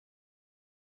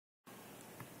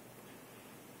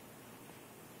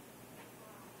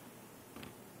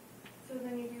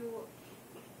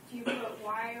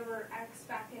y over x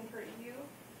back in for u?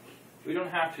 We don't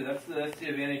have to. That's the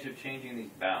advantage of changing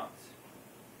these bounds.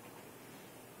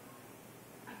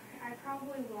 Okay, I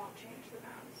probably won't change the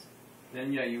bounds.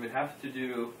 Then yeah, you would have to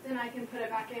do. Then I can put it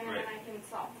back in, and right. then I can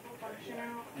solve the function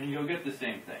out. And you'll get the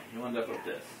same thing. You'll end up with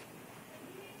this.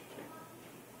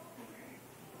 Okay.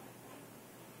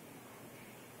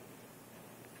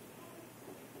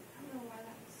 I don't know why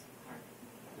that's hard.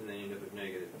 And then you end up with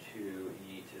negative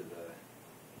 2e to the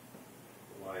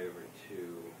y over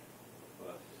 2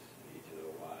 plus e to the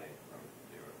y from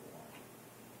 0 to 1.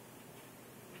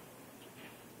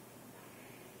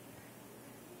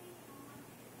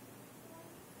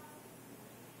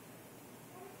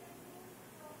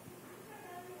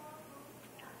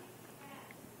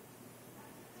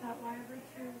 Is that y over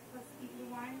 2 plus e to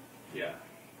the y? Yeah.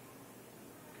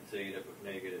 So you end up with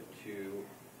negative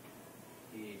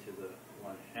 2e to the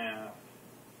 1/2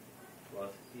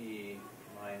 plus e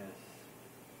minus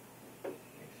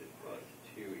makes it plus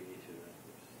 2e to the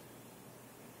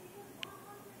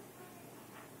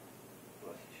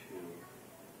plus 2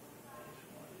 minus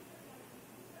 1.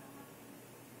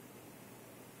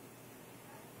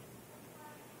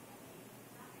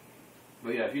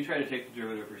 But yeah, if you try to take the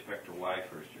derivative with respect to y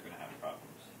first, you're going to have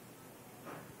problems.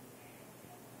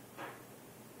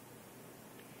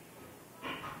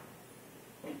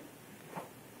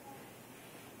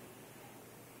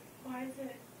 Why is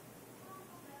it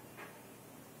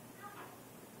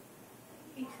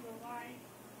e to the y?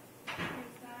 Is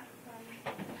that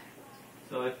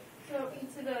So if e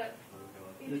to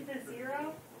the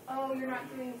 0? Oh, you're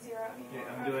not doing 0 anymore.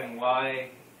 yeah, I'm doing y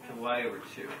to y over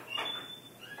 2. Okay,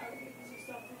 because you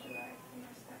still have to derive from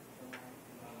respect to y.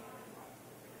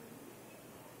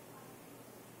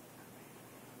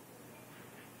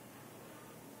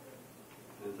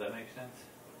 Does that make sense?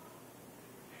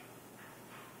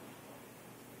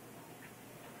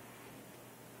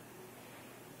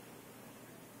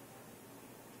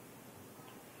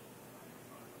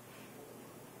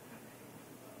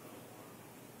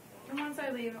 And once I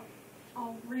leave,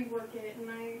 I'll rework it, and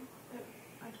I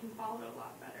can follow it a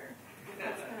lot better.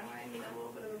 That's kind of why I need a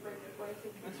little bit of a break before I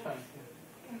take That's it. fine.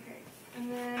 Okay,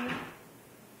 and then,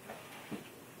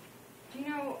 do you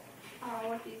know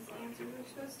what these answers are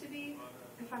supposed to be?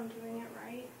 If I'm doing it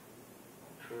right?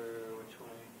 For which one?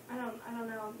 I don't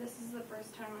know. This is the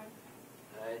first time I've.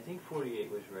 I think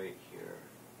 48 was right here.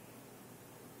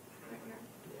 Right here.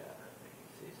 Yeah.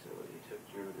 Let's see, so you took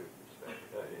derivative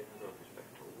with respect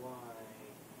to y.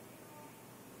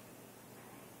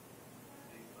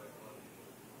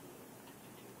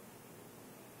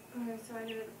 Okay, so I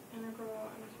did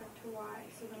integral in respect to y,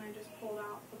 so then I just pulled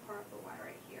out the part of the y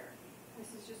right here.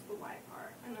 This is just the y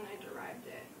part, and then I derived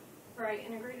it, or I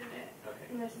integrated it.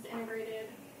 Okay. And this is integrated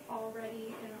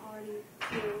already and already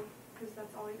too, because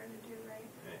that's all you're going to do, right?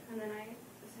 Right. And then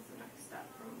this is the next step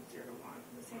from 0 to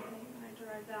 1, the same thing, and I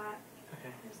derived that.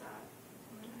 Okay. There's that,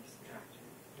 and then I subtract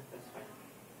it. That's fine.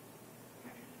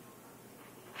 Okay.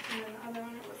 And then the other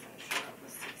one I wasn't sure of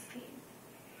was 16.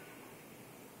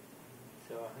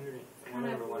 So 100, kind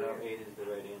 1 of over weird. 108 is the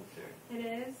right answer. It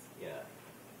is? Yeah.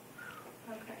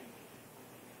 Okay.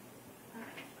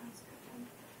 Alright, that's good then.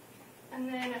 And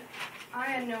then I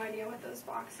had no idea what those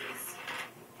boxes.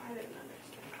 I didn't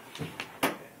understand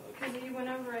that. Okay. Because you went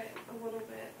over it a little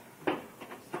bit. Here,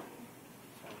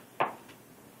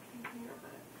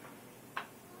 but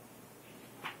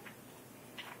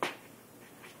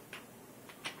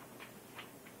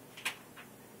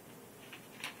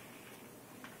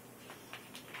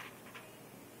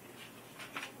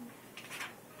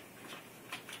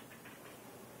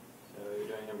So you're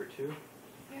doing number 2?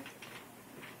 yeah. Okay.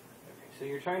 So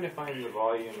you're trying to find the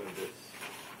volume of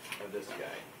this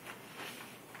guy.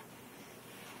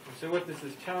 And so what this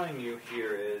is telling you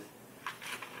here is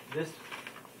this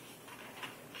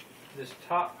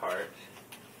top part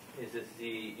is that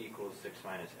z equals 6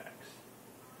 minus x.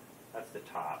 That's the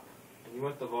top. And you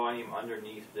want the volume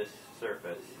underneath this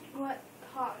surface. What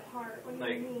top part? What do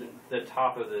you Like mean? the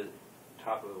top of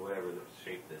whatever the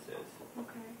shape this is.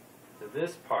 Okay. So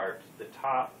this part, the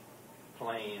top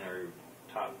plane or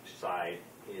top side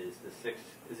is the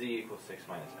z equals 6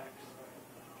 minus x.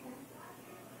 Okay.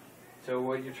 So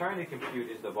what you're trying to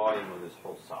compute is the volume of this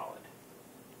whole solid.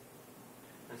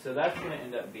 And so that's going to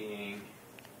end up being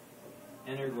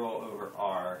integral over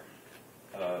r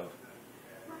of